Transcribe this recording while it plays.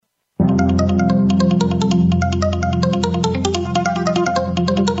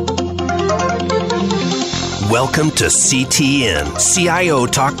Welcome to CTN, CIO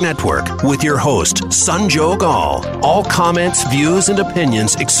Talk Network, with your host, Sanjog Aul. All comments, views, and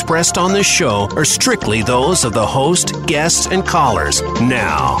opinions expressed on this show are strictly those of the host, guests, and callers.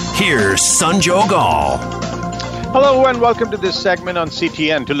 Now, here's Sanjog Aul. Hello and welcome to this segment on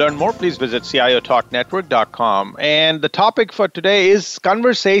CTN. To learn more, please visit ciotalknetwork.com. And the topic for today is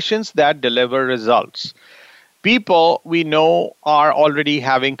conversations that deliver results. People we know are already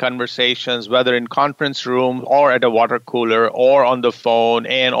having conversations, whether in conference rooms or at a water cooler or on the phone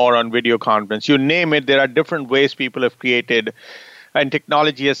and or on video conference. You name it, there are different ways people have created and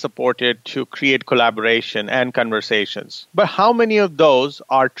technology has supported to create collaboration and conversations. But how many of those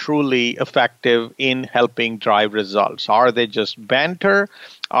are truly effective in helping drive results? Are they just banter?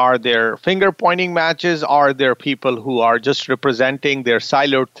 Are there finger-pointing matches? Are there people who are just representing their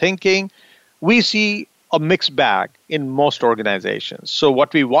siloed thinking? We see a mixed bag in most organizations. So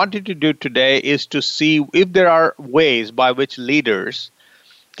what we wanted to do today is to see if there are ways by which leaders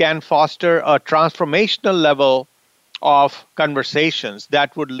can foster a transformational level of conversations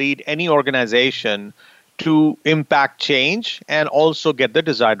that would lead any organization to impact change and also get the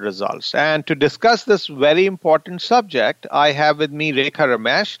desired results. And to discuss this very important subject, I have with me Rekha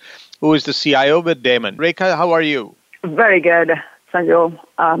Ramesh, who is the CIO with Daymon. Rekha, how are you? Very good, Sanjo.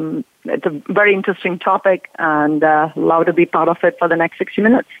 It's a very interesting topic and love to be part of it for the next 60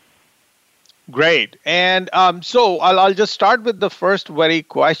 minutes. Great. And so I'll just start with the first very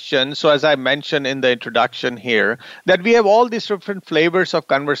question. So as I mentioned in the introduction here, that we have all these different flavors of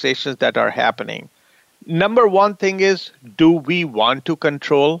conversations that are happening. Number one thing is, do we want to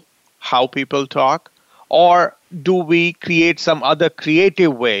control how people talk? Or do we create some other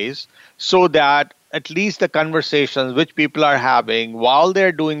creative ways so that at least the conversations which people are having while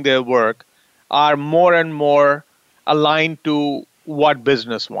they're doing their work are more and more aligned to what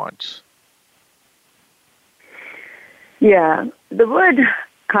business wants? Yeah, the word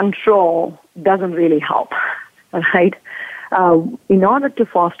control doesn't really help, right? In order to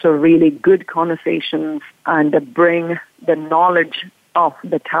foster really good conversations and bring the knowledge of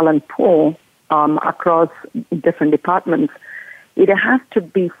the talent pool across different departments, it has to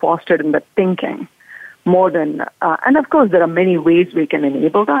be fostered in the thinking more than, and of course there are many ways we can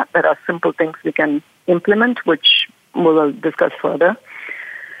enable that. There are simple things we can implement, which we will discuss further.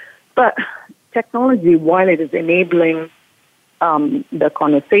 But technology, while it is enabling the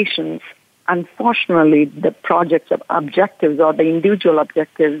conversations, unfortunately the project's objectives or the individual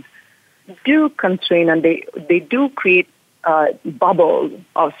objectives do constrain and they do create bubbles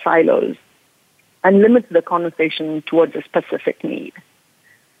or silos and limits the conversation towards a specific need.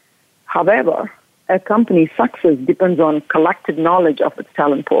 However, a company's success depends on collective knowledge of its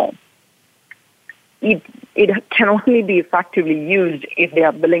talent pool. It can only be effectively used if they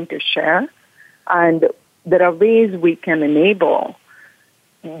are willing to share, and there are ways we can enable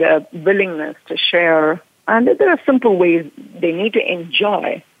the willingness to share, and there are simple ways they need to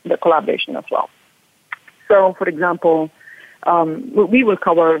enjoy the collaboration as well. So, for example, we will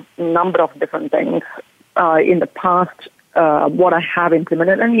cover a number of different things. In the past, what I have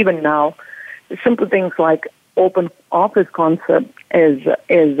implemented, and even now, simple things like open office concept is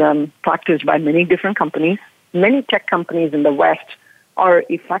practiced by many different companies. Many tech companies in the West are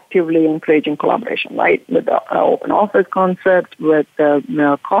effectively encouraging collaboration, right? With the open office concept, with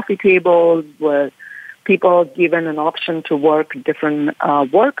coffee tables, with people given an option to work different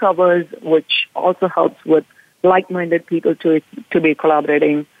work hours, which also helps with like-minded people to be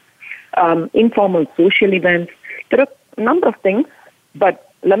collaborating. Informal social events. There are a number of things,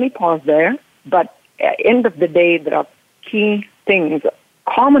 but let me pause there. But at the end of the day, there are key things.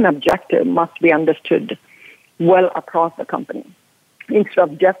 Common objective must be understood well across the company instead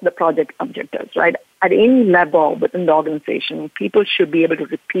of just the project objectives, right? At any level within the organization, people should be able to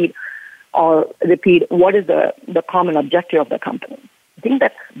repeat what is the common objective of the company. I think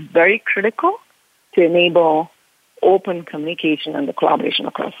that's very critical to enable open communication and the collaboration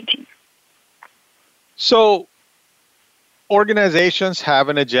across the team. So organizations have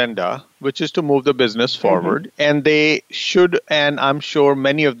an agenda, which is to move the business forward, and they should, and I'm sure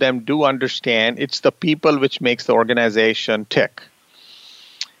many of them do understand, it's the people which makes the organization tick.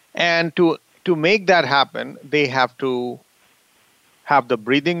 And to make that happen, they have to have the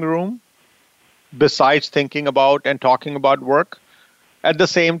breathing room besides thinking about and talking about work. At the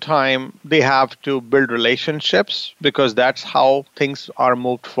same time, they have to build relationships because that's how things are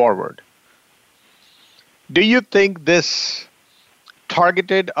moved forward. Do you think this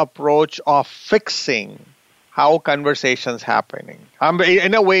targeted approach of fixing how conversations happening,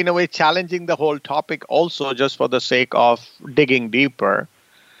 in a way, challenging the whole topic also just for the sake of digging deeper,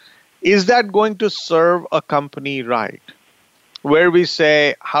 Is that going to serve a company right? Where we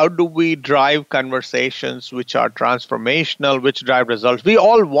say, how do we drive conversations which are transformational, which drive results? We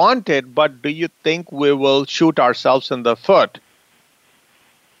all want it, but do you think we will shoot ourselves in the foot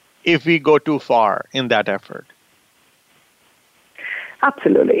if we go too far in that effort?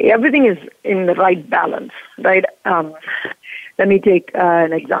 Absolutely. Everything is in the right balance, right? Let me take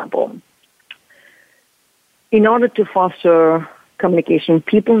an example. In order to foster communication,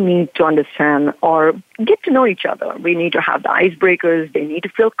 people need to understand or get to know each other. We need to have the icebreakers. They need to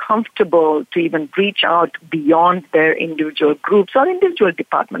feel comfortable to even reach out beyond their individual groups or individual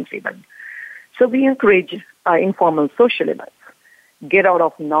departments even. So we encourage informal social events. Get out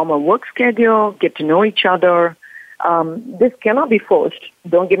of normal work schedule, get to know each other. This cannot be forced.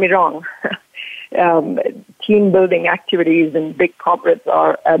 Don't get me wrong. Team building activities in big corporates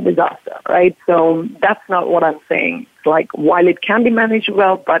are a disaster, right? So that's not what I'm saying. It's like, while it can be managed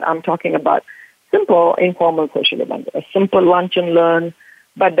well, but I'm talking about simple informal social events, a simple lunch and learn,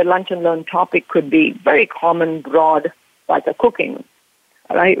 but the lunch and learn topic could be very common, broad, like a cooking,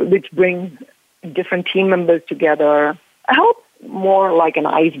 right? Which brings different team members together. I hope more like an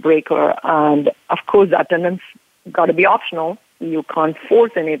icebreaker, and of course, attendance got to be optional. You can't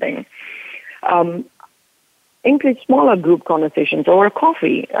force anything. Encourage smaller group conversations over a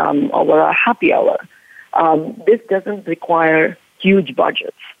coffee, over a happy hour. This doesn't require huge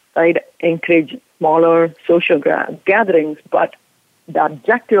budgets, right? Encourage smaller social gatherings, but the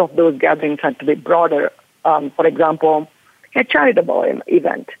objective of those gatherings have to be broader. For example, a charitable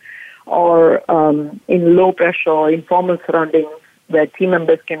event, or in low-pressure, informal surroundings where team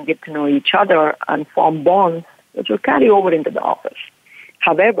members can get to know each other and form bonds which will carry over into the office.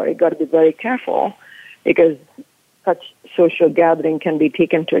 However, you got to be very careful, because such social gathering can be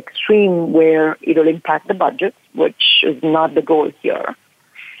taken to extreme where it will impact the budget, which is not the goal here.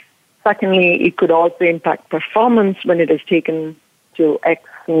 Secondly, it could also impact performance when it is taken to X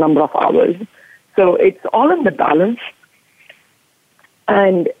number of hours. So it's all in the balance.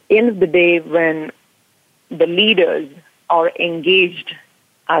 And end of the day, when the leaders are engaged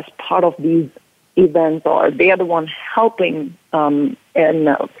as part of these events, or they are the one helping in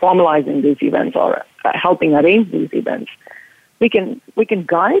formalizing these events, or helping arrange these events, we can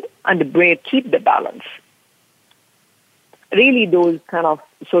guide and keep the balance. Really, those kind of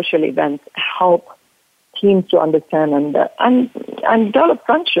social events help teams to understand and develop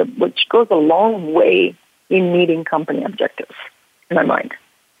friendship, which goes a long way in meeting company objectives, in my mind.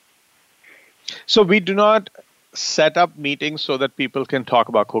 So we do not set up meetings so that people can talk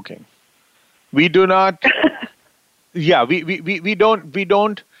about cooking. We do not. Yeah, we don't. We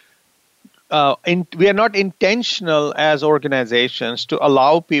are not intentional as organizations to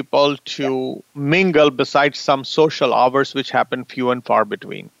allow people to mingle besides some social hours which happen few and far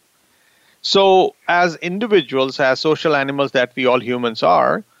between. So as individuals, as social animals that we all humans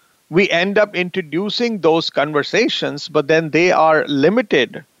are, we end up introducing those conversations, but then they are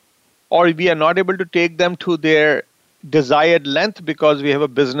limited, or we are not able to take them to their desired length because we have a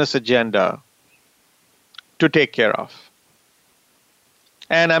business agenda to take care of.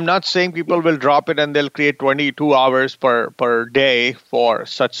 And I'm not saying people will drop it and they'll create 22 hours per day for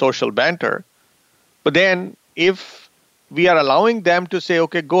such social banter. But then if we are allowing them to say,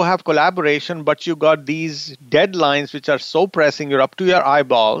 okay, go have collaboration, but you got these deadlines which are so pressing, you're up to your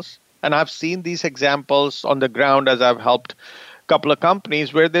eyeballs. And I've seen these examples on the ground as I've helped a couple of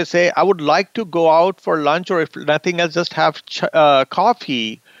companies where they say, I would like to go out for lunch, or if nothing else, just have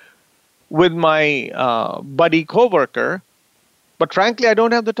coffee with my buddy coworker. But frankly, I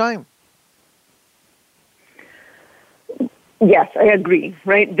don't have the time. Yes, I agree,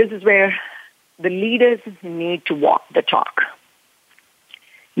 right? This is where the leaders need to walk the talk.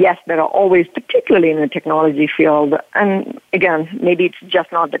 Yes, there are always, particularly in the technology field, and again, maybe it's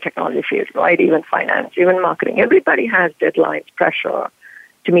just not the technology field, right? Even finance, even marketing. Everybody has deadlines, pressure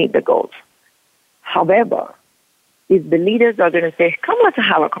to meet the goals. However, if the leaders are going to say, come, let's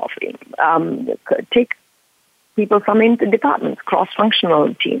have a coffee, take people from into departments,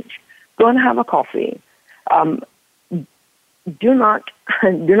 cross-functional teams, go and have a coffee. Do not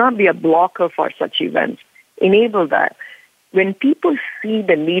be a blocker for such events. Enable that. When people see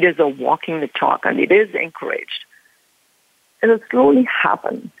the leaders are walking the talk, and it is encouraged, it will slowly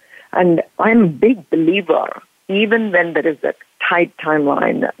happen. And I'm a big believer, even when there is a tight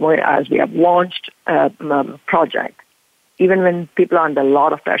timeline, as we have launched a project, even when people are under a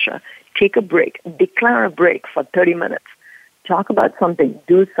lot of pressure, take a break, declare a break for 30 minutes, talk about something,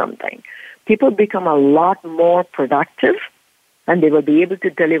 do something. People become a lot more productive, and they will be able to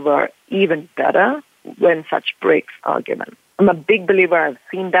deliver even better when such breaks are given. I'm a big believer. I've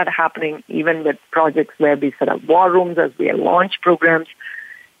seen that happening even with projects where we set up war rooms as we launch programs.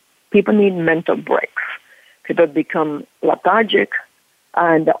 People need mental breaks. People become lethargic.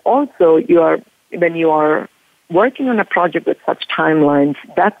 And also, when you are working on a project with such timelines,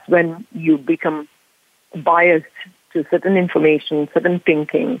 that's when you become biased to certain information, certain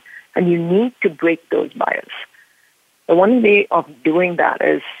thinking, and you need to break those biases. The one way of doing that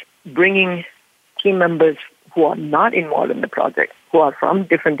is bringing team members who are not involved in the project, who are from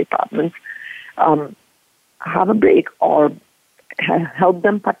different departments, have a break or help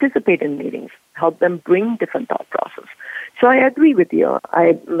them participate in meetings, help them bring different thought process. So I agree with you.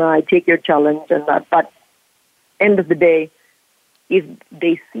 I take your challenge and that, but end of the day, if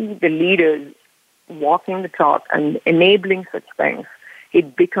they see the leaders walking the talk and enabling such things,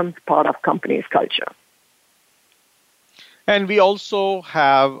 it becomes part of company's culture. And we also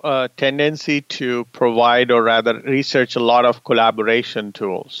have a tendency to provide or rather research a lot of collaboration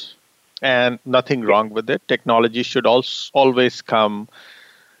tools. And nothing wrong with it. Technology should always come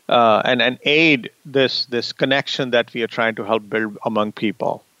and aid this connection that we are trying to help build among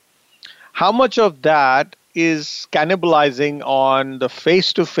people. How much of that is cannibalizing on the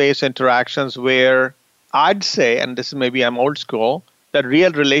face-to-face interactions where I'd say, and this is maybe I'm old school, that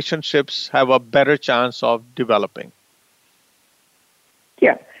real relationships have a better chance of developing?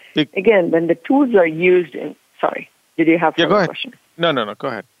 Yeah. Again, when the tools are used in... Sorry, did you have a question? No, go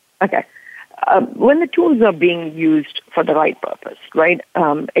ahead. Okay. When the tools are being used for the right purpose, right?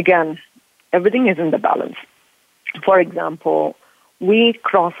 Again, everything is in the balance. For example, we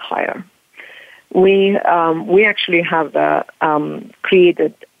cross-hire. We actually have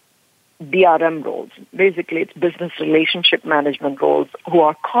created BRM roles. Basically, it's business relationship management roles who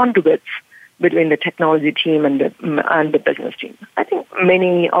are conduits between the technology team and the business team. I think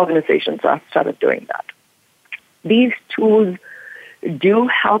many organizations have started doing that. These tools do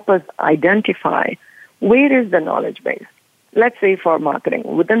help us identify where is the knowledge base. Let's say for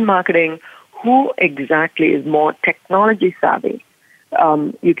marketing. Within marketing, who exactly is more technology savvy?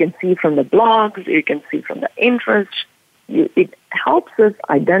 You can see from the blogs, you can see from the interest. It helps us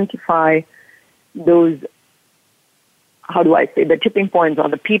identify those, the tipping points or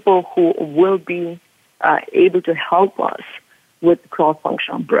the people who will be able to help us with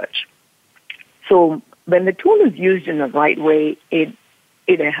cross-functional bridge. So when the tool is used in the right way, it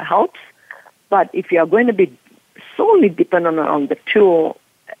helps. But if you are going to be solely dependent on the tool,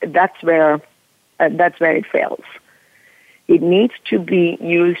 that's where it fails. It needs to be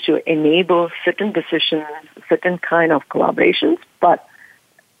used to enable certain decisions, certain kind of collaborations, but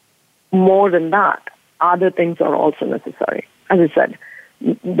more than that, other things are also necessary. As I said,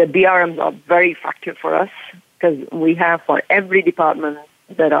 the BRMs are very effective for us because we have for every department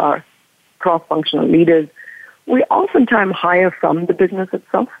that are cross-functional leaders. We oftentimes hire from the business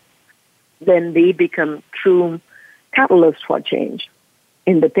itself. Then they become true catalysts for change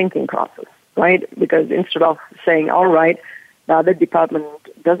in the thinking process, right? Because instead of saying, all right, the other department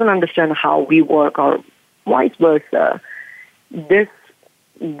doesn't understand how we work or vice versa, this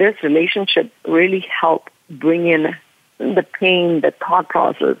relationship really helps bring in the pain, the thought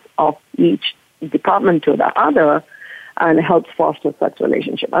process of each department to the other and helps foster such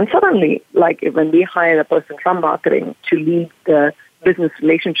relationship. And suddenly, like when we hire a person from marketing to lead the business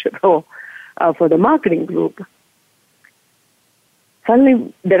relationship role for the marketing group,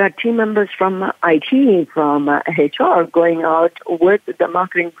 suddenly there are team members from IT, from HR going out with the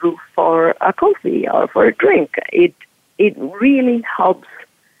marketing group for a coffee or for a drink. It really helps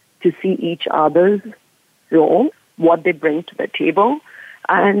to see each other's role, what they bring to the table,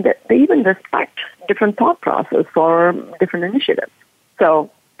 and they even respect different thought process for different initiatives.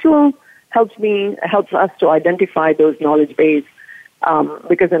 So tool helps us to identify those knowledge base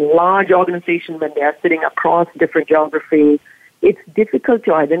because in large organizations, when they are sitting across different geographies, it's difficult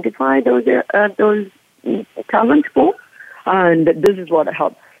to identify those talent pools, and this is what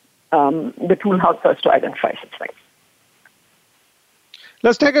helps. The tool helps us to identify such things.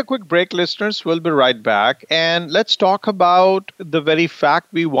 Let's take a quick break, listeners. We'll be right back. And let's talk about the very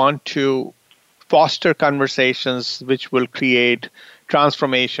fact we want to foster conversations which will create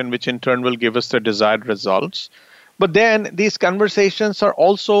transformation, which in turn will give us the desired results. But then these conversations are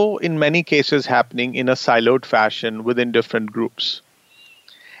also, in many cases, happening in a siloed fashion within different groups.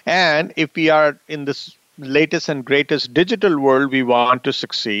 And if we are in this latest and greatest digital world, we want to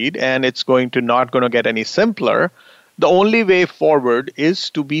succeed, and it's not going to get any simpler. The only way forward is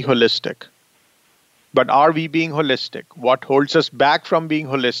to be holistic. But are we being holistic? What holds us back from being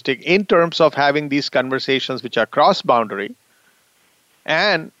holistic in terms of having these conversations which are cross-boundary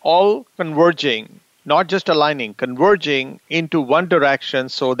and all converging not just aligning, converging into one direction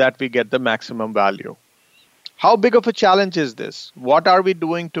so that we get the maximum value. How big of a challenge is this? What are we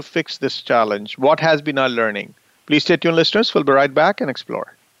doing to fix this challenge? What has been our learning? Please stay tuned, listeners. We'll be right back and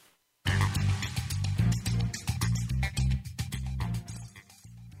explore.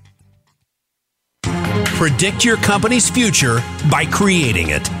 Predict your company's future by creating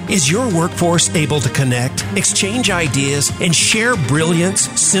it. Is your workforce able to connect, exchange ideas, and share brilliance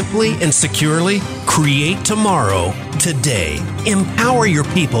simply and securely? Create tomorrow, today. Empower your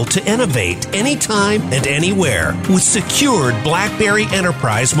people to innovate anytime and anywhere with secured BlackBerry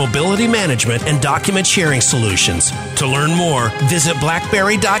Enterprise mobility management and document sharing solutions. To learn more, visit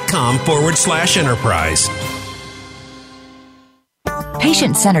blackberry.com/enterprise.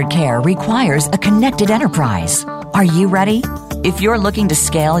 Patient-centered care requires a connected enterprise. Are you ready? If you're looking to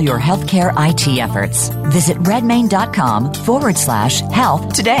scale your healthcare IT efforts, visit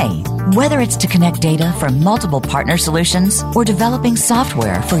redmayne.com/health today. Whether it's to connect data from multiple partner solutions or developing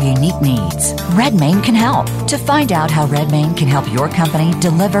software for unique needs, Redmayne can help. To find out how Redmayne can help your company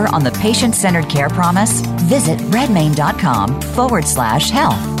deliver on the patient-centered care promise, visit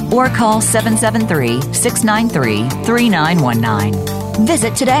redmayne.com/health or call 773-693-3919.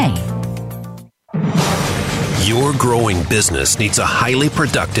 Visit today. Your growing business needs a highly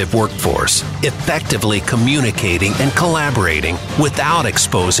productive workforce, effectively communicating and collaborating without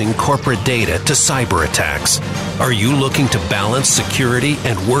exposing corporate data to cyber attacks. Are you looking to balance security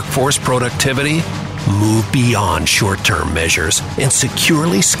and workforce productivity? Move beyond short-term measures and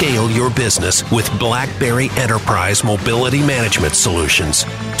securely scale your business with BlackBerry Enterprise Mobility Management Solutions.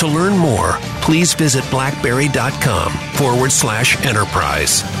 To learn more, please visit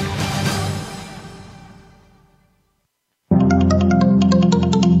blackberry.com/enterprise.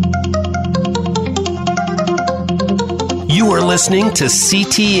 You are listening to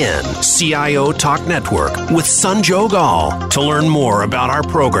CTN, CIO Talk Network, with Sanjog Aul. To learn more about our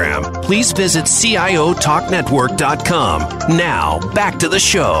program, please visit CIOTalkNetwork.com. Now, back to the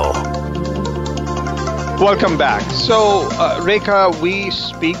show. Welcome back. So, Rekha, we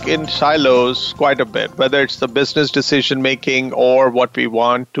speak in silos quite a bit, whether it's the business decision making or what we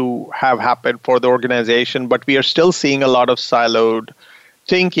want to have happen for the organization, but we are still seeing a lot of siloed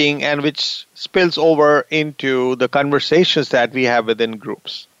thinking, and which spills over into the conversations that we have within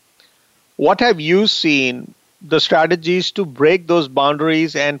groups. What have you seen the strategies to break those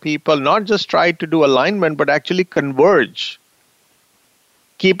boundaries and people not just try to do alignment, but actually converge,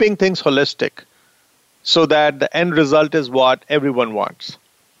 keeping things holistic so that the end result is what everyone wants?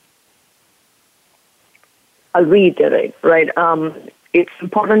 I'll reiterate, right? It's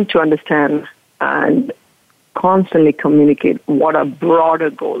important to understand and constantly communicate what are broader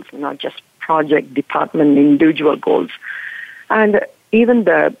goals, not just project, department, individual goals. And even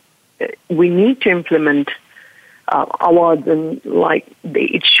we need to implement awards, and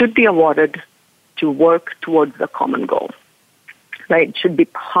it should be awarded to work towards the common goal, right? It should be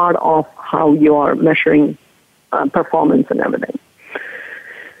part of how you are measuring performance and everything.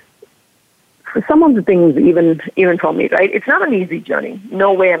 For some of the things, even for me, right, it's not an easy journey.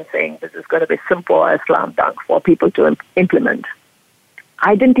 No way I'm saying this is going to be simple as slam dunk for people to implement.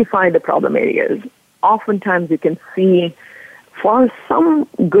 Identify the problem areas. Oftentimes you can see, for some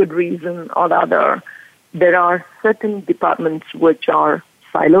good reason or the other, there are certain departments which are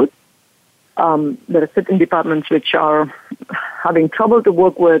siloed. There are certain departments which are having trouble to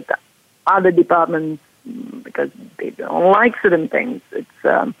work with other departments because they don't like certain things.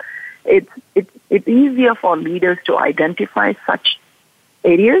 It's easier for leaders to identify such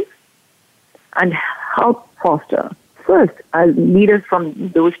areas and help foster. First, as leaders from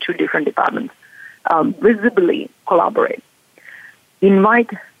those two different departments, visibly collaborate.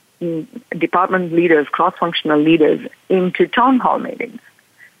 Invite department leaders, cross-functional leaders, into town hall meetings,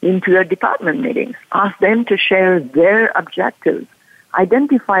 into their department meetings. Ask them to share their objectives.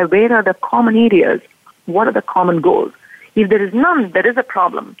 Identify where are the common areas, what are the common goals. If there is none, there is a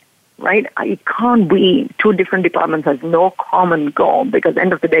problem. Right? It can't be two different departments has no common goal, because at the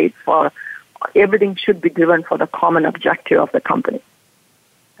end of the day, everything should be driven for the common objective of the company.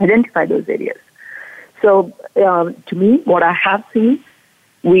 Identify those areas. So to me, what I have seen,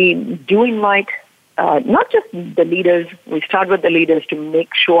 we do invite not just the leaders. We start with the leaders to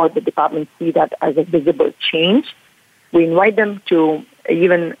make sure the departments see that as a visible change. We invite them to,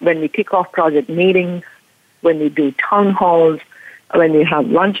 even when we kick off project meetings, when we do town halls, when we have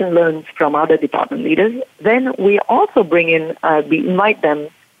lunch and learns from other department leaders, then we also bring in, we invite them,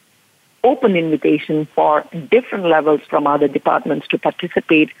 open invitation for different levels from other departments to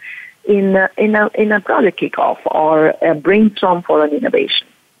participate in a project kickoff or a brainstorm for an innovation.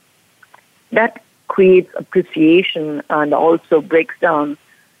 That creates appreciation and also breaks down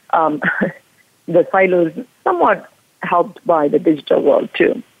the silos, somewhat helped by the digital world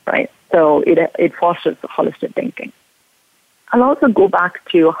too, right? So it fosters holistic thinking. I'll also go back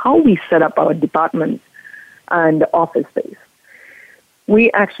to how we set up our departments and office space.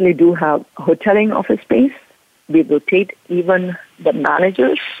 We actually do have hoteling office space. We rotate even the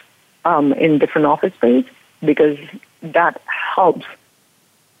managers in different office space because that helps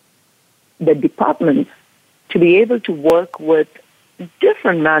the departments to be able to work with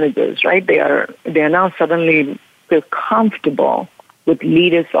different managers, right? They are now suddenly feel comfortable with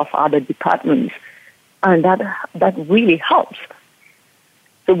leaders of other departments, and that really helps.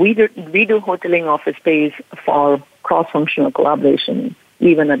 So we do hoteling office space for cross-functional collaboration,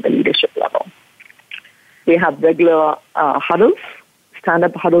 even at the leadership level. We have regular huddles,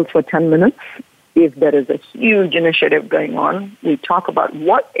 stand-up huddles for 10 minutes. If there is a huge initiative going on, we talk about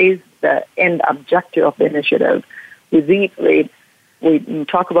what is the end objective of the initiative. We reiterate, we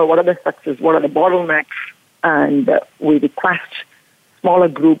talk about what are the successes, what are the bottlenecks, and we request smaller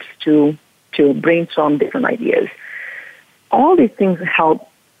groups to brainstorm different ideas. All these things help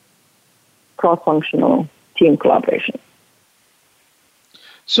cross-functional team collaboration.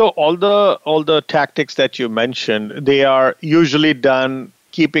 So all the tactics that you mentioned, they are usually done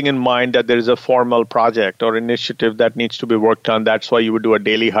keeping in mind that there is a formal project or initiative that needs to be worked on. That's why you would do a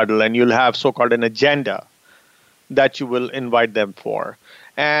daily huddle, and you'll have so-called an agenda that you will invite them for.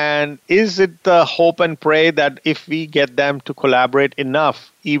 And is it the hope and pray that if we get them to collaborate enough,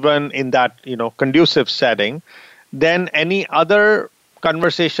 even in that conducive setting, then any other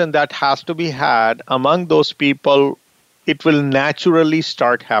conversation that has to be had among those people, it will naturally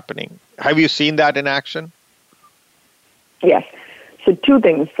start happening? Have you seen that in action? Yes. So two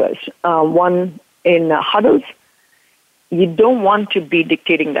things first. One, in huddles, you don't want to be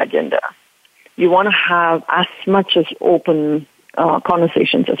dictating the agenda. You want to have as much as open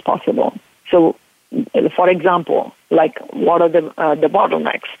conversations as possible. So, for example, like what are the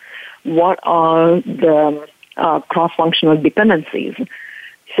bottlenecks? What are the cross-functional dependencies?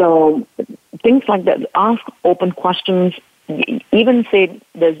 So things like that. Ask open questions. Even say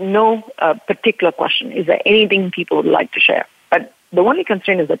there's no particular question. Is there anything people would like to share? But the only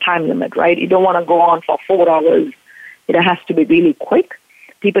constraint is the time limit, right? You don't want to go on for 4 hours. It has to be really quick.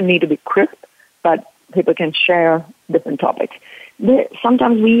 People need to be crisp, but people can share different topics.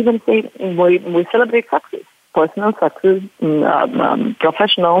 Sometimes we even say we celebrate success, personal success,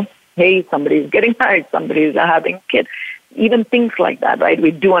 professional. Hey, somebody's getting married, somebody's having kids. Even things like that, right?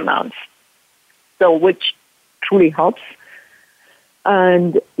 We do announce. So which truly helps.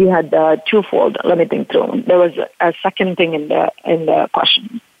 And we had twofold. Let me think through. There was a second thing in the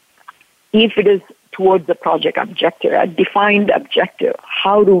question. If it is towards the project objective, a defined objective,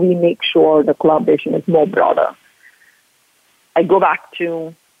 how do we make sure the collaboration is more broader? I go back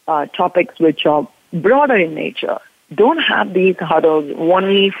to topics which are broader in nature. Don't have these huddles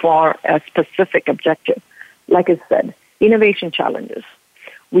only for a specific objective. Like I said, innovation challenges.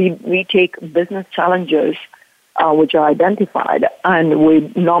 We take business challenges which are identified, and we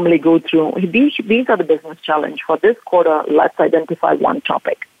normally go through, these are the business challenge. For this quarter, let's identify one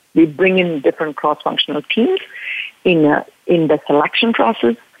topic. We bring in different cross-functional teams in the selection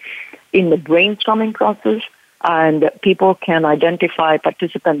process, in the brainstorming process, and people can identify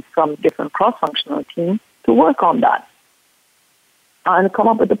participants from different cross-functional teams to work on that and come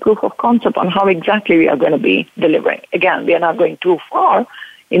up with a proof of concept on how exactly we are going to be delivering. Again, we are not going too far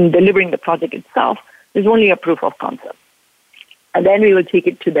in delivering the project itself. There's only a proof of concept. And then we will take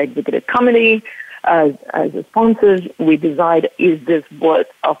it to the executive committee. As the sponsors, we decide, is this worth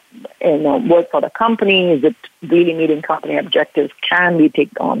for the company? Is it really meeting company objectives? Can we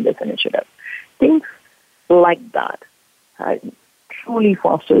take on this initiative? Things like that truly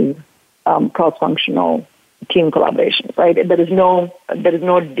fosters cross-functional team collaboration, right? There is no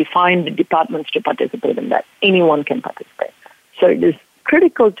defined departments to participate in that. Anyone can participate. So it is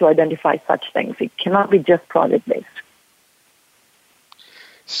critical to identify such things. It cannot be just project-based.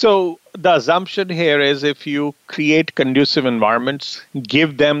 So the assumption here is if you create conducive environments,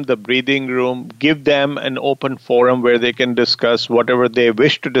 give them the breathing room, give them an open forum where they can discuss whatever they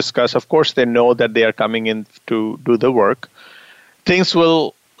wish to discuss. Of course, they know that they are coming in to do the work. Things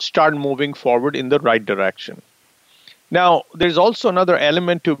will start moving forward in the right direction. Now, there's also another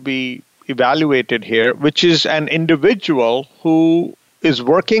element to be evaluated here, which is an individual who is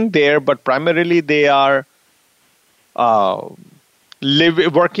working there, but primarily they are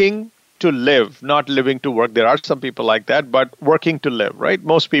working to live, not living to work. There are some people like that, but working to live, right?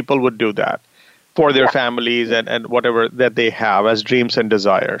 Most people would do that for their families and whatever that they have as dreams and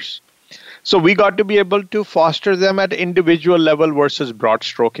desires. So we got to be able to foster them at individual level versus broad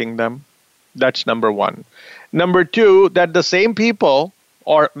stroking them. That's number one. Number two, that the same people,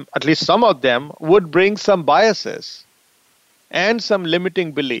 or at least some of them, would bring some biases and some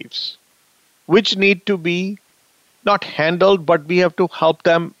limiting beliefs, which need to be not handled, but we have to help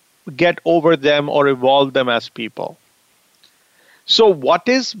them get over them or evolve them as people. So what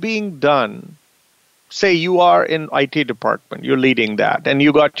is being done? Say you are in IT department, you're leading that, and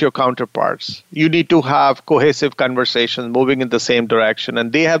you got your counterparts. You need to have cohesive conversations moving in the same direction,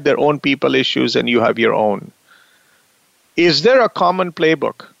 and they have their own people issues and you have your own. Is there a common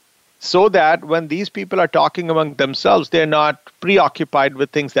playbook so that when these people are talking among themselves, they're not preoccupied with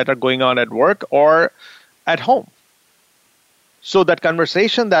things that are going on at work or at home? So that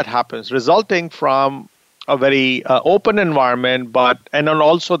conversation that happens resulting from a very open environment, and then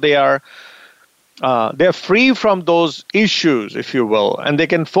also they're free from those issues, if you will, and they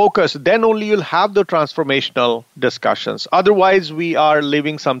can focus. Then only you'll have the transformational discussions. Otherwise, we are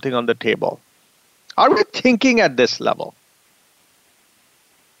leaving something on the table. Are we thinking at this level?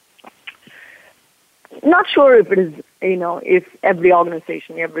 Not sure if it is, if every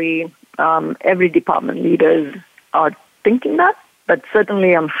organization, every department leaders are thinking that, but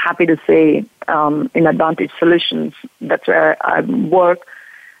certainly I'm happy to say in Advantage Solutions, that's where I work.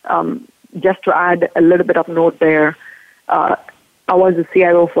 Just to add a little bit of note there, I was a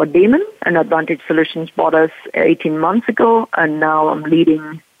CIO for Daymon, and Advantage Solutions bought us 18 months ago, and now I'm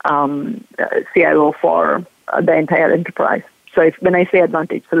leading CIO for the entire enterprise. So when I say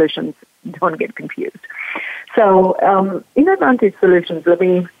Advantage Solutions, don't get confused. So in Advantage Solutions, let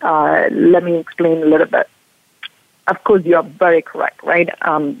me explain a little bit. Of course, you are very correct, right?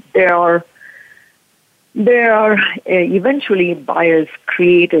 There are eventually bias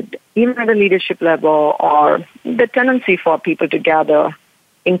created even at a leadership level, or the tendency for people to gather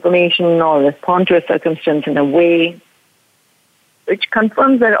information or respond to a circumstance in a way which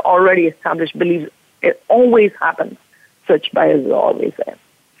confirms their already established beliefs. It always happens. Such bias is always there.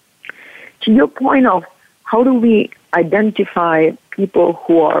 To your point of how do we identify people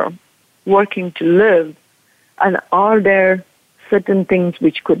who are working to live, and are there certain things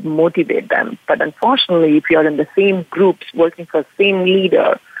which could motivate them? But unfortunately, if you're in the same groups working for the same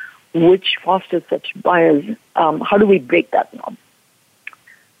leader, which fosters such bias, how do we break that norm?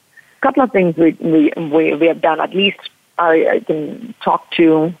 A couple of things we have done, at least I can talk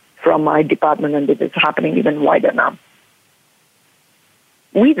to from my department, and it is happening even wider now.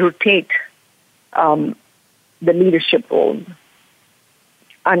 We rotate the leadership roles.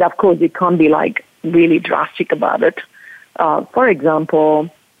 And of course, it can't be like really drastic about it. For example,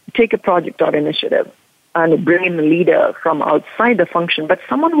 take a project or initiative and bring in a leader from outside the function, but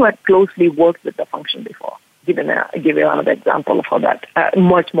someone who had closely worked with the function before. Give you another example for that,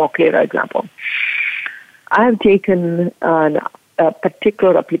 much more clearer example. I have taken a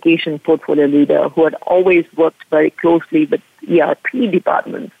particular application portfolio leader who had always worked very closely with ERP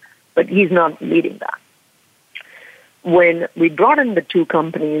departments, but he's not leading that. When we brought in the two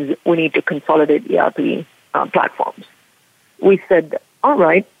companies, we need to consolidate ERP platforms. We said, all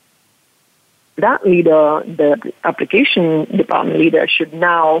right, that leader, the application department leader, should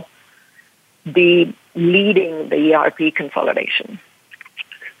now be leading the ERP consolidation.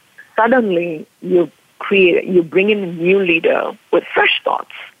 Suddenly, you bring in a new leader with fresh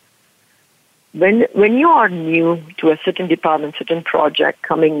thoughts. When you are new to a certain department, certain project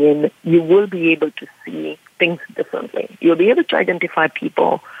coming in, you will be able to see things differently. You'll be able to identify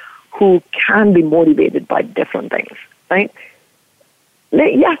people who can be motivated by different things, right?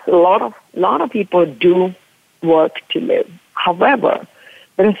 Yes, a lot of people do work to live. However,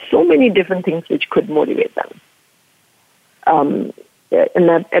 there are so many different things which could motivate them. And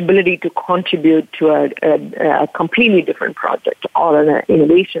the ability to contribute to a completely different project, or an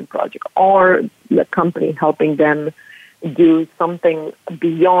innovation project, or the company helping them do something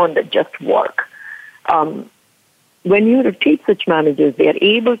beyond just work. When you rotate such managers, they are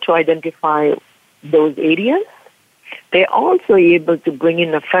able to identify those areas. They're also able to bring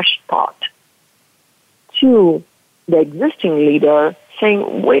in a fresh thought to the existing leader,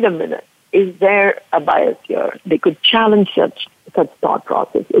 saying, wait a minute, is there a bias here? They could challenge such thought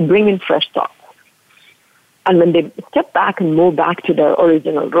process, bring in fresh thoughts. And when they step back and move back to their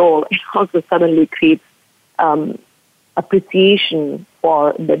original role, it also suddenly creates appreciation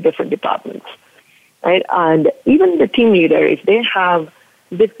for the different departments, right? And even the team leader, if they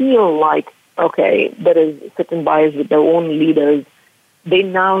feel like, okay, there is certain bias with their own leaders, they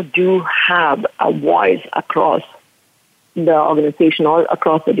now do have a voice across the organization or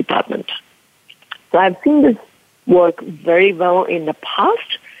across the department. So I've seen this work very well in the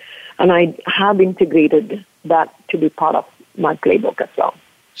past. And I have integrated that to be part of my playbook as well.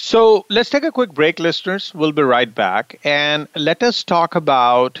 So let's take a quick break, listeners. We'll be right back. And let us talk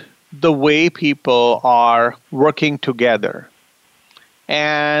about the way people are working together.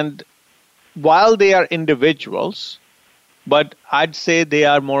 And while they are individuals, but I'd say they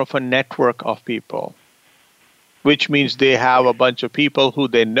are more of a network of people, which means they have a bunch of people who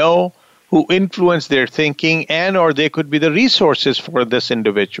they know, who influence their thinking, and or they could be the resources for this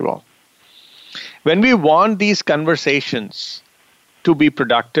individual. When we want these conversations to be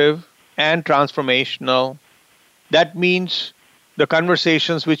productive and transformational, that means the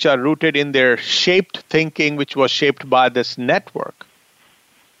conversations which are rooted in their shaped thinking, which was shaped by this network.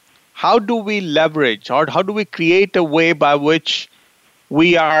 How do we leverage or how do we create a way by which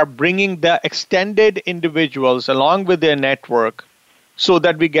we are bringing the extended individuals along with their network so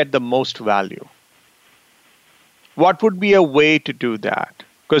that we get the most value? What would be a way to do that?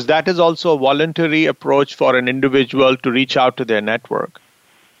 Because that is also a voluntary approach for an individual to reach out to their network.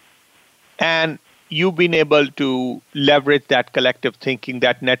 And you've been able to leverage that collective thinking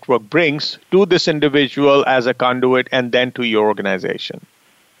that network brings to this individual as a conduit and then to your organization.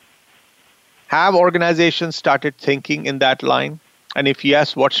 Have organizations started thinking in that line? And if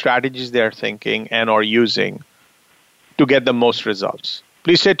yes, what strategies they're thinking and or using to get the most results?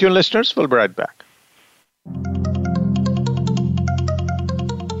 Please stay tuned, listeners. We'll be right back.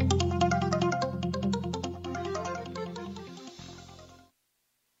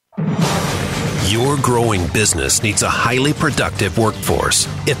 Your growing business needs a highly productive workforce,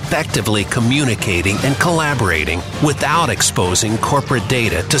 effectively communicating and collaborating without exposing corporate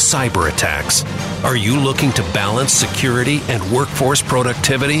data to cyber attacks. Are you looking to balance security and workforce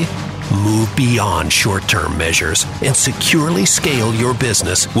productivity? Move beyond short-term measures and securely scale your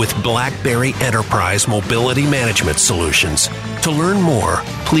business with BlackBerry Enterprise Mobility Management Solutions. To learn more,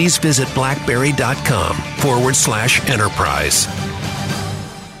 please visit blackberry.com/enterprise.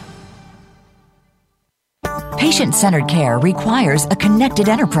 Patient-centered care requires a connected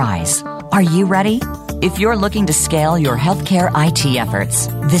enterprise. Are you ready? If you're looking to scale your healthcare IT efforts,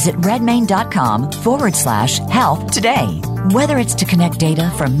 visit redmayne.com/health today. Whether it's to connect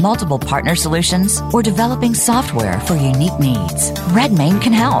data from multiple partner solutions or developing software for unique needs, Redmayne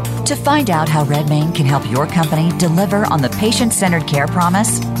can help. To find out how Redmayne can help your company deliver on the patient-centered care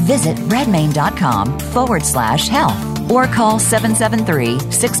promise, visit redmayne.com/health or call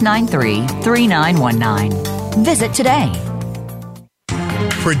 773-693-3919. Visit today.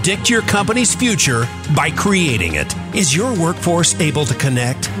 Predict your company's future by creating it. Is your workforce able to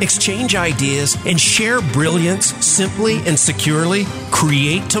connect, exchange ideas, and share brilliance simply and securely?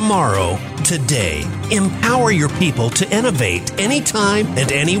 Create tomorrow, today. Empower your people to innovate anytime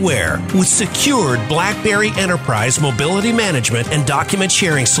and anywhere with secured BlackBerry Enterprise Mobility Management and Document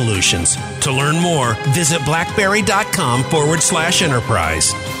Sharing Solutions. To learn more, visit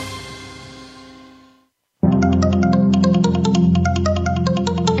blackberry.com/enterprise.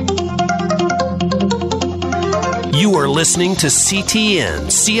 You are listening to CTN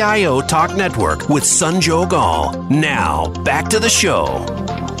CIO Talk Network with Sanjog Aul. Now, back to the show.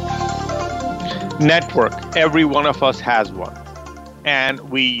 Network. Every one of us has one. And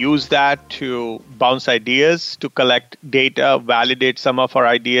we use that to bounce ideas, to collect data, validate some of our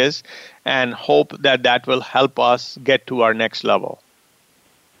ideas, and hope that that will help us get to our next level.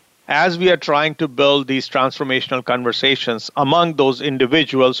 As we are trying to build these transformational conversations among those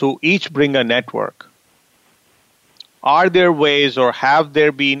individuals who each bring a network, are there ways or have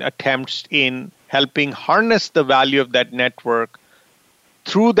there been attempts in helping harness the value of that network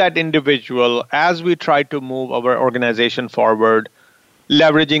through that individual as we try to move our organization forward,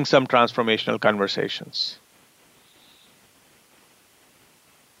 leveraging some transformational conversations?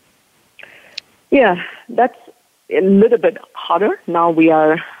 Yeah, that's a little bit harder. Now we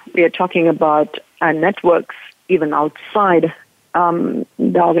are talking about networks even outside the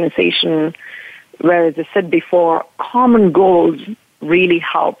organization. Whereas I said before, common goals really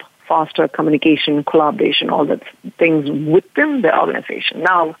help foster communication, collaboration, all the things within the organization.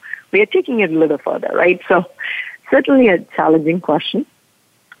 Now, we are taking it a little further, right? So, certainly a challenging question.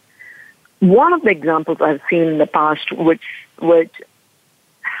 One of the examples I've seen in the past which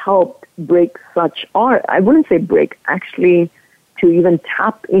helped break such, or I wouldn't say break, actually to even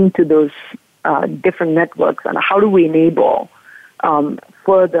tap into those different networks and how do we enable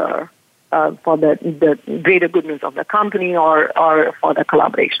further for the greater goodness of the company or for the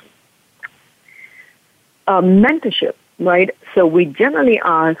collaboration. Mentorship, right? So we generally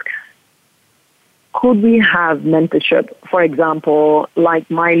ask, could we have mentorship? For example,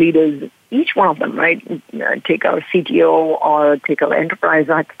 like my leaders each one of them, right? Take our CTO or take our enterprise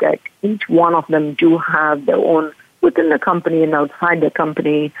architect. Each one of them do have their own, within the company and outside the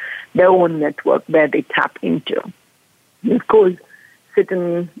company, their own network where they tap into. And of course,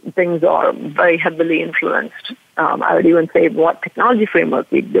 certain things are very heavily influenced. I would even say what technology framework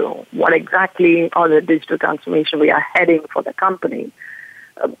we do, what exactly are the digital transformation we are heading for the company.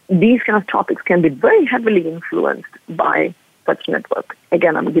 These kind of topics can be very heavily influenced by such network.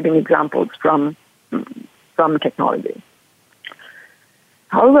 Again, I'm giving examples from technology.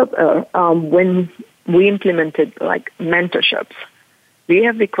 However, when we implemented like mentorships, we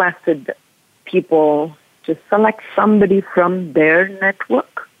have requested people to select somebody from their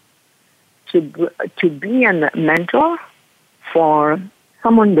network to be a mentor for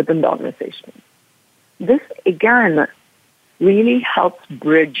someone within the organization. This, again, really helps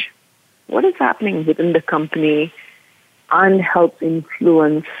bridge what is happening within the company and helps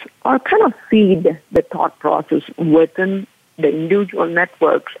influence or kind of feed the thought process within the individual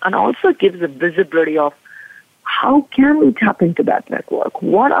networks, and also gives a visibility of how can we tap into that network?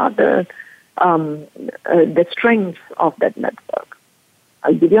 What are the strengths of that network?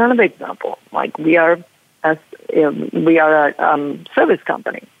 I'll give you another example. Like we are a service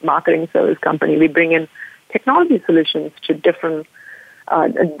company, marketing service company. We bring in technology solutions to different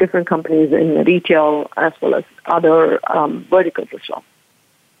companies in retail as well as other verticals as well.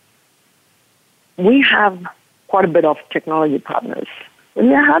 We have quite a bit of technology partners. When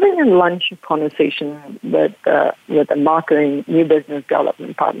we're having a lunch conversation with a marketing new business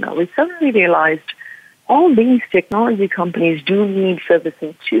development partner, we suddenly realized all these technology companies do need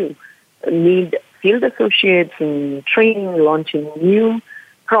servicing too, need field associates and training, launching new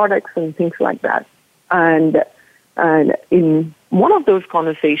products and things like that. And in one of those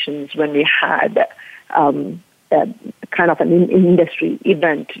conversations when we had kind of an industry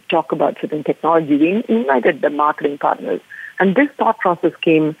event to talk about certain technology, we invited the marketing partners. And this thought process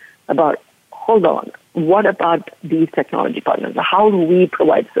came about, hold on, what about these technology partners? How do we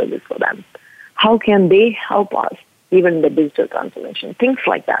provide service for them? How can they help us, even in the digital transformation? Things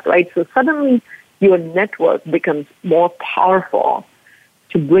like that, right? So suddenly your network becomes more powerful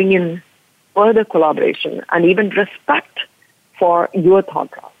to bring in further collaboration and even respect for your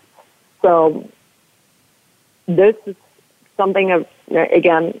thought process. So this is something,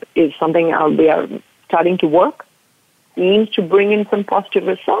 again, is something we are starting to work, seems to bring in some positive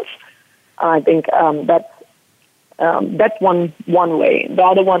results. I think that's one way. The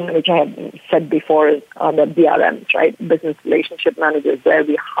other one, which I have said before, is the BRMs, right? Business relationship managers, where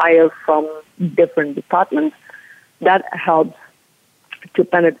we hire from different departments. That helps to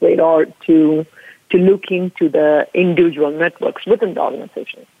penetrate or to look into the individual networks within the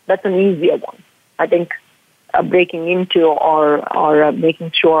organization. That's an easier one. I think breaking into or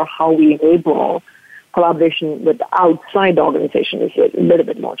making sure how we enable collaboration with the outside the organization is a little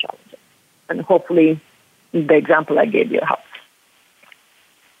bit more challenging. And hopefully the example I gave you helps.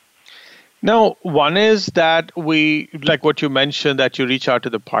 Now, one is that we, like what you mentioned, that you reach out to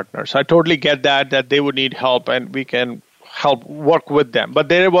the partners. I totally get that they would need help and we can help work with them. But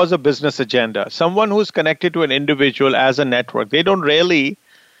there was a business agenda. Someone who's connected to an individual as a network, they don't really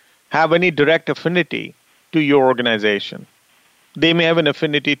have any direct affinity to your organization. They may have an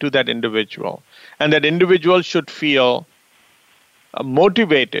affinity to that individual. And that individual should feel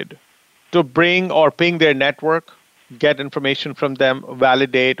motivated to bring or ping their network, get information from them,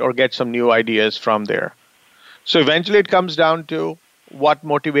 validate, or get some new ideas from there. So eventually it comes down to what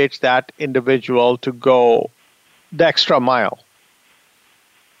motivates that individual to go the extra mile,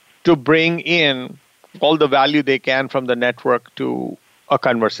 to bring in all the value they can from the network to a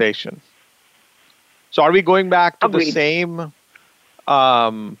conversation. So are we going back to the same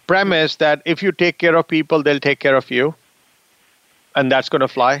premise that if you take care of people, they'll take care of you? And that's going to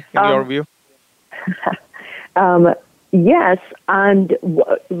fly, in your view? Yes, and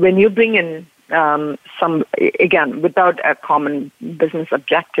when you bring in some, again, without a common business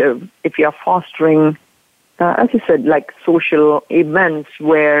objective, if you're fostering, as you said, like social events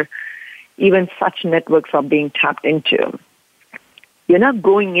where even such networks are being tapped into, you're not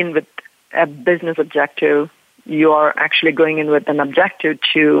going in with a business objective. You're actually going in with an objective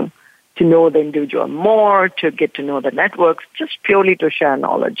to know the individual more, to get to know the networks, just purely to share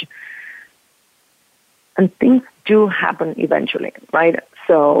knowledge. And things do happen eventually, right?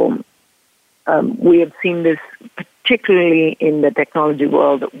 So we have seen this particularly in the technology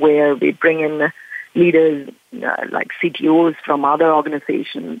world where we bring in leaders like CTOs from other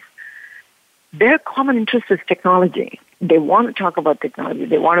organizations. Their common interest is technology. They want to talk about technology.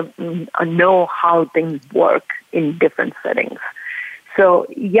 They want to know how things work in different settings. So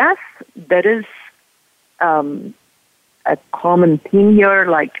yes, there is a common theme here,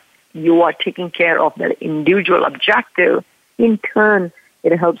 like you are taking care of the individual objective. In turn,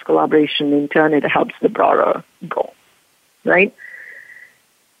 it helps collaboration. In turn, it helps the broader goal, right?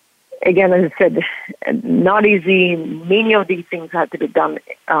 Again, as I said, not easy. Many of these things have to be done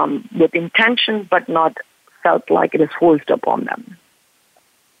with intention, but not felt like it is forced upon them.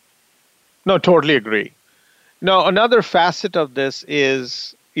 No, totally agree. Now, another facet of this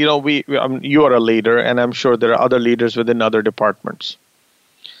is, you are a leader, and I'm sure there are other leaders within other departments.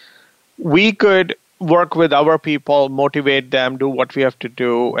 We could work with our people, motivate them, do what we have to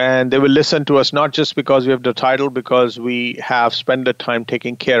do, and they will listen to us not just because we have the title, because we have spent the time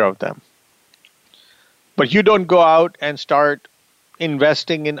taking care of them. But you don't go out and start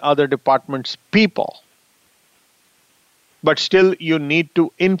investing in other departments' people. But still, you need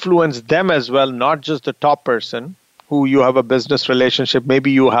to influence them as well, not just the top person who you have a business relationship.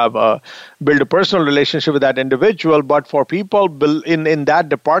 Maybe you have build a personal relationship with that individual, but for people in that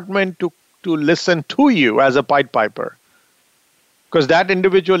department to listen to you as a Pied Piper. Because that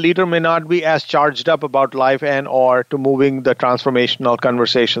individual leader may not be as charged up about life and or to moving the transformational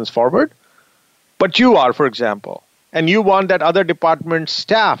conversations forward. But you are, for example. And you want that other department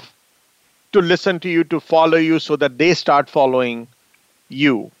staff to listen to you, to follow you so that they start following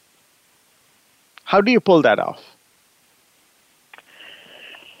you. How do you pull that off?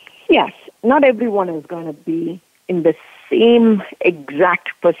 Yes, not everyone is going to be in the same exact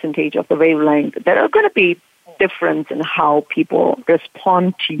percentage of the wavelength. There are going to be difference in how people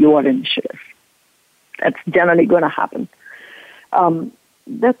respond to your initiative. That's generally going to happen. There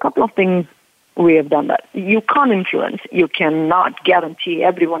are a couple of things we have done that. You can't influence. You cannot guarantee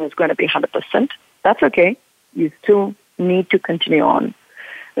everyone is going to be 100%. That's okay. You still need to continue on.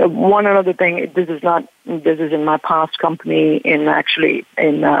 One other thing, this is in my past company in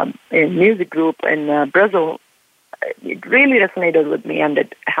music group in Brazil. It really resonated with me and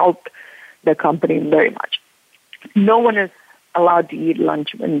it helped the company very much. No one is allowed to eat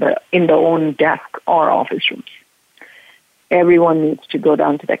lunch in their own desk or office rooms. Everyone needs to go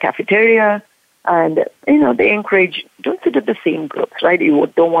down to the cafeteria, and they encourage, don't sit at the same groups, right? You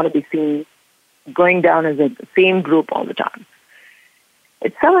don't want to be seen going down as the same group all the time.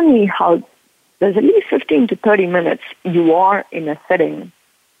 It's telling me how there's at least 15 to 30 minutes you are in a setting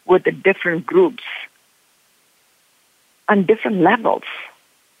with the different groups on different levels.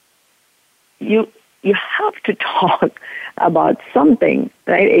 You have to talk about something,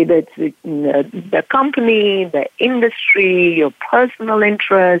 right? Either it's the company, the industry, your personal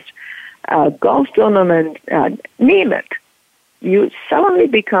interest, golf tournament, name it. You suddenly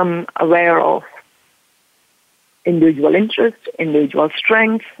become aware of individual interest, individual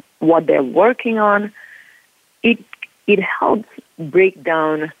strengths, what they're working on. It helps break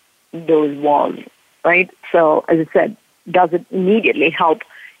down those walls, right? So, as I said, does it immediately help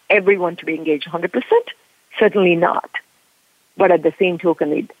everyone to be engaged 100%? Certainly not. But at the same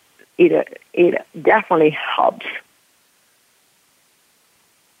token, it definitely helps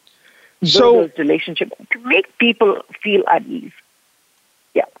build those relationships to make people feel at ease.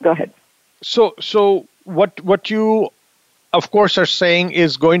 Yeah, go ahead. So what you, of course, are saying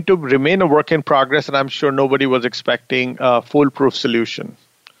is going to remain a work in progress, and I'm sure nobody was expecting a foolproof solution.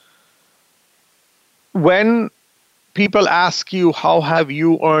 When people ask you, how have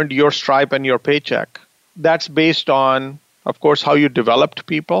you earned your stripe and your paycheck? That's based on, of course, how you developed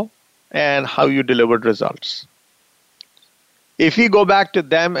people and how you delivered results. If you go back to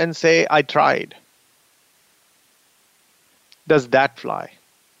them and say, I tried, does that fly?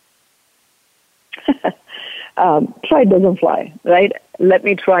 Try doesn't fly, right? Let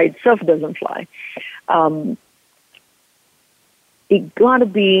me try itself doesn't fly. It got to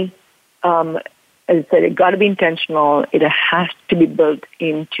be, as I said, it got to be intentional. It has to be built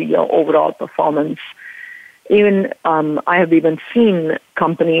into your overall performance. Even I have even seen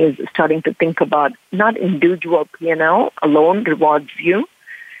companies starting to think about not individual P&L alone rewards you.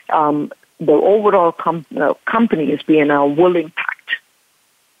 The overall company's P&L will impact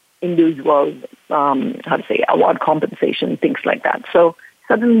individual, award compensation, things like that. So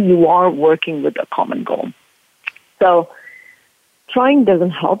suddenly you are working with a common goal. So trying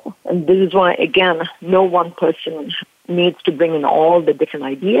doesn't help, and this is why, again, no one person needs to bring in all the different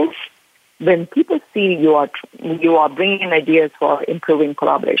ideas. When people see you are bringing in ideas for improving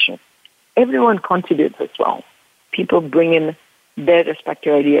collaboration, everyone contributes as well. People bring in their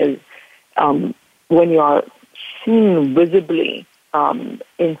respective ideas. When you are seen visibly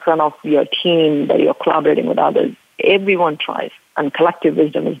in front of your team that you're collaborating with others, everyone tries, and collective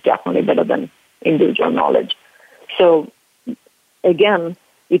wisdom is definitely better than individual knowledge. So again,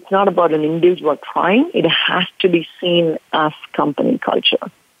 it's not about an individual trying. It has to be seen as company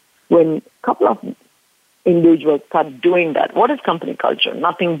culture. When a couple of individuals start doing that, what is company culture?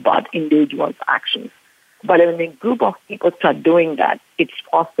 Nothing but individuals' actions. But when a group of people start doing that, it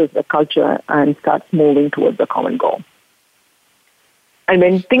fosters the culture and starts moving towards the common goal. And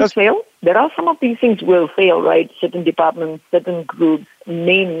when things fail, there are some of these things will fail, right? Certain departments, certain groups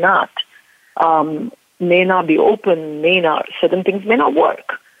may not be open, certain things may not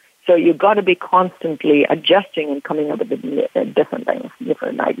work. So you've got to be constantly adjusting and coming up with different things,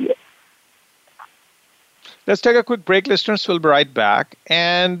 different ideas. Let's take a quick break, listeners. We'll be right back.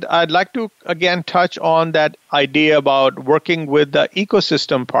 And I'd like to, again, touch on that idea about working with the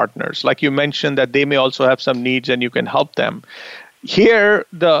ecosystem partners. Like you mentioned, that they may also have some needs and you can help them. Here,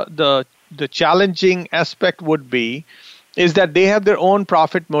 the challenging aspect would be is that they have their own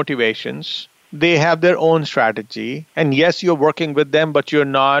profit motivations. They have their own strategy. And yes, you're working with them, but you're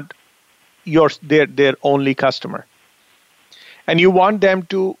not their only customer. And you want them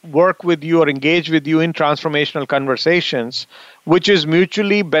to work with you or engage with you in transformational conversations, which is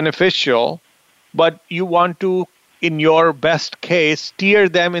mutually beneficial, but you want to, in your best case, steer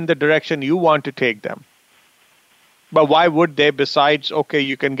them in the direction you want to take them. But why would they, besides, okay,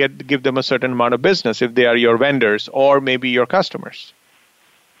 you can give them a certain amount of business if they are your vendors or maybe your customers.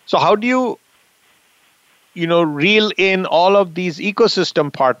 So how do you reel in all of these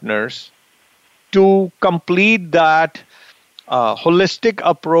ecosystem partners to complete that holistic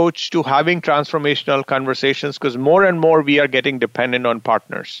approach to having transformational conversations? Because more and more we are getting dependent on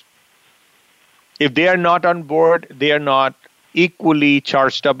partners. If they are not on board, they are not equally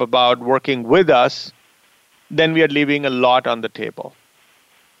charged up about working with us, then we are leaving a lot on the table.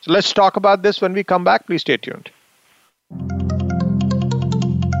 So let's talk about this when we come back. Please stay tuned.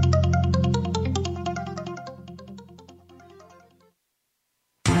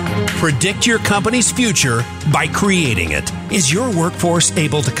 Predict your company's future by creating it. Is your workforce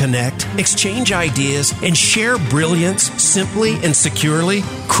able to connect, exchange ideas, and share brilliance simply and securely?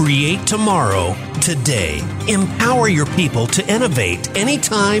 Create tomorrow, today. Empower your people to innovate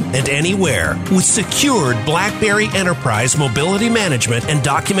anytime and anywhere with secured BlackBerry Enterprise mobility management and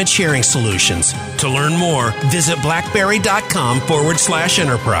document sharing solutions. To learn more, visit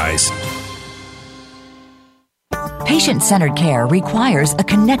blackberry.com/enterprise. Patient-centered care requires a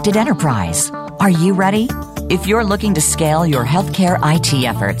connected enterprise. Are you ready? If you're looking to scale your healthcare IT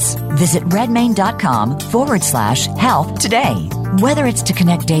efforts, visit redmayne.com/help today. Whether it's to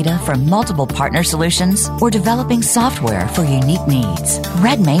connect data from multiple partner solutions or developing software for unique needs,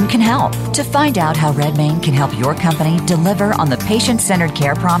 Redmayne can help. To find out how Redmayne can help your company deliver on the patient-centered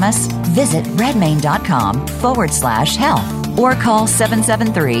care promise, visit redmayne.com/help or call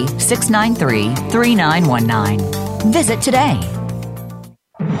 773-693-3919. Visit today.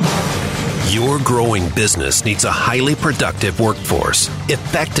 Your growing business needs a highly productive workforce,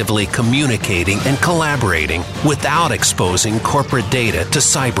 effectively communicating and collaborating without exposing corporate data to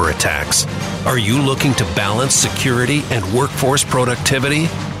cyber attacks. Are you looking to balance security and workforce productivity?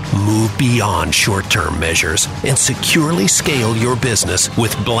 Move beyond short-term measures and securely scale your business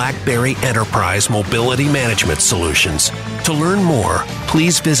with BlackBerry Enterprise Mobility Management Solutions. To learn more,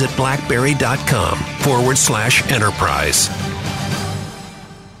 please visit blackberry.com/enterprise.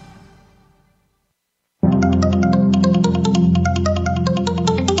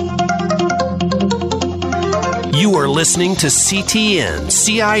 You are listening to CTN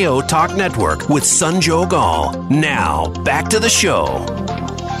CIO Talk Network with Sanjog Aul. Now, back to the show.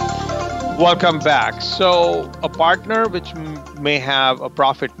 Welcome back. So a partner which may have a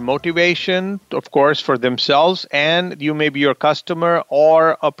profit motivation, of course, for themselves, and you may be your customer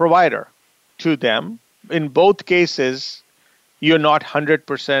or a provider to them. In both cases, you're not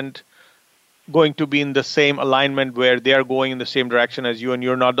 100% going to be in the same alignment where they are going in the same direction as you, and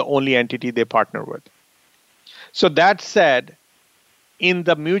you're not the only entity they partner with. So that said, in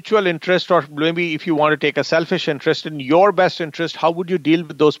the mutual interest, or maybe if you want to take a selfish interest, in your best interest, how would you deal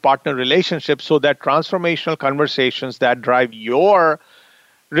with those partner relationships so that transformational conversations that drive your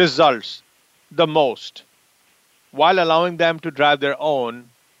results the most, while allowing them to drive their own,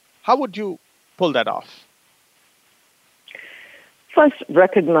 how would you pull that off? First,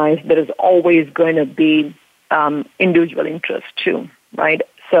 recognize there is always going to be individual interest too, right?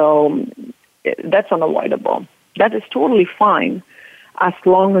 So that's unavoidable. That is totally fine, as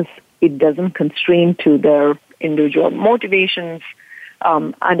long as it doesn't constrain to their individual motivations,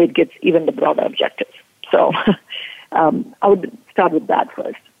 and it gets even the broader objectives. So I would start with that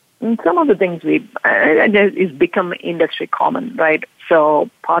first. And some of the things is become industry common, right? So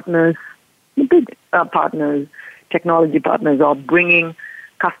partners, big partners, technology partners are bringing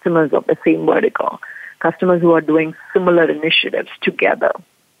customers of the same vertical, customers who are doing similar initiatives together.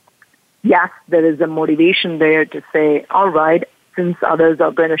 Yes, there is a motivation there to say, all right, since others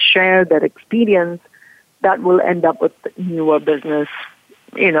are going to share their experience, that will end up with newer business,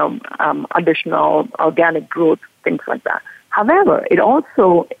 additional organic growth, things like that. However, it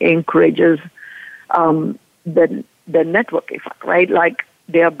also encourages the network effect, right? Like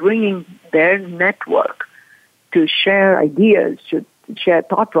they are bringing their network to share ideas, to share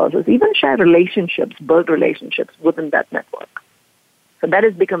thought process, even share relationships, build relationships within that network. So that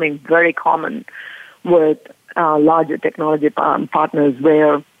is becoming very common with larger technology partners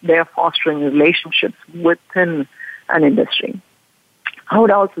where they are fostering relationships within an industry. I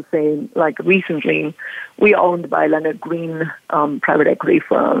would also say, like recently, we are owned by Leonard Green private equity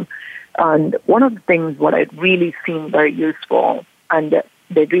firm. And one of the things what I really seen very useful, and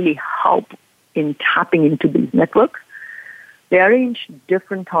they really help in tapping into these networks, they arrange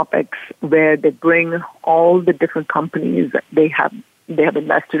different topics where they bring all the different companies that they have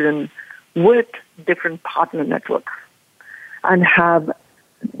invested in with different partner networks and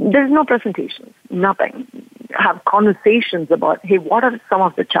there's no presentations, nothing. Have conversations about, hey, what are some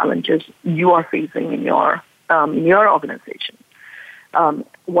of the challenges you are facing in your organization?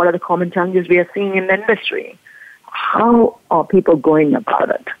 What are the common challenges we are seeing in the industry? How are people going about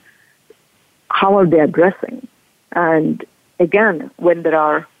it? How are they addressing? And again, when there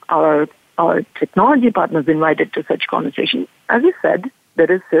are our technology partners invited to such conversations, as I said,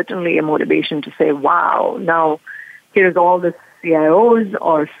 there is certainly a motivation to say, wow, now here's all the CIOs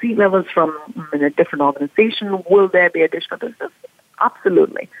or C-levels from a different organization. Will there be additional business?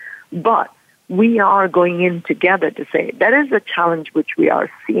 Absolutely. But we are going in together to say that is a challenge which we are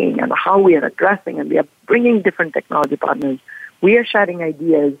seeing and how we are addressing, and we are bringing different technology partners. We are sharing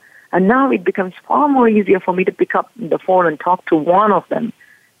ideas, and now it becomes far more easier for me to pick up the phone and talk to one of them.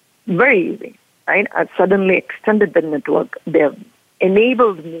 Very easy, right? I've suddenly extended the network. They've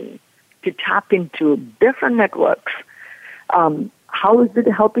enabled me to tap into different networks. How is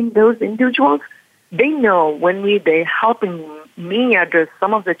it helping those individuals? They know when they're helping me address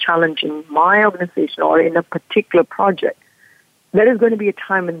some of the challenge in my organization or in a particular project, there is going to be a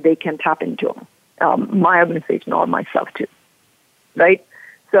time when they can tap into my organization or myself too, right?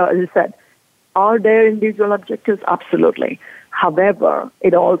 So as I said, are there individual objectives? Absolutely. However,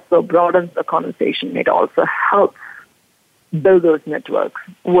 it also broadens the conversation. It also helps build those networks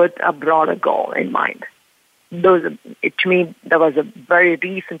with a broader goal in mind. To me, that was a very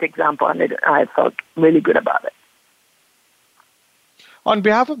recent example, and I felt really good about it. On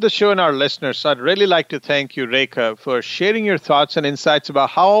behalf of the show and our listeners, I'd really like to thank you, Rekha, for sharing your thoughts and insights about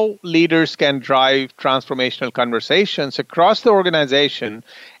how leaders can drive transformational conversations across the organization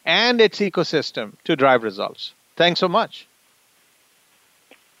and its ecosystem to drive results. Thanks so much.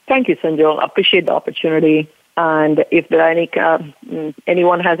 Thank you, Sanjol. I appreciate the opportunity. And if there are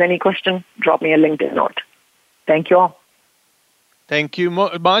anyone has any question, drop me a LinkedIn note. Thank you all. Thank you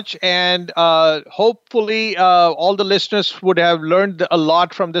much. And hopefully all the listeners would have learned a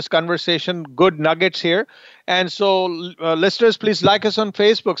lot from this conversation, good nuggets here. And so listeners, please like us on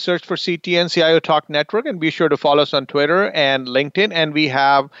Facebook, search for CTN CIO Talk Network, and be sure to follow us on Twitter and LinkedIn. And we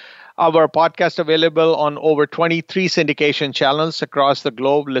have our podcast available on over 23 syndication channels across the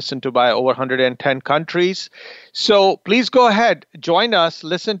globe, listened to by over 110 countries. So please go ahead, join us,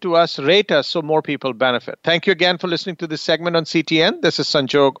 listen to us, rate us so more people benefit. Thank you again for listening to this segment on CTN. This is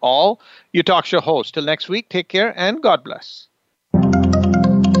Sanjog Aul, your talk show host. Till next week, take care and God bless.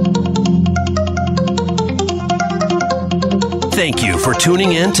 Thank you for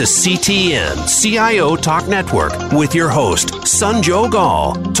tuning in to CTN, CIO Talk Network, with your host, Sanjog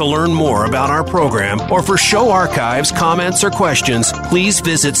Aul. To learn more about our program or for show archives, comments, or questions, please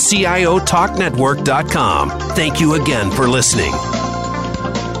visit CIOTalkNetwork.com. Thank you again for listening.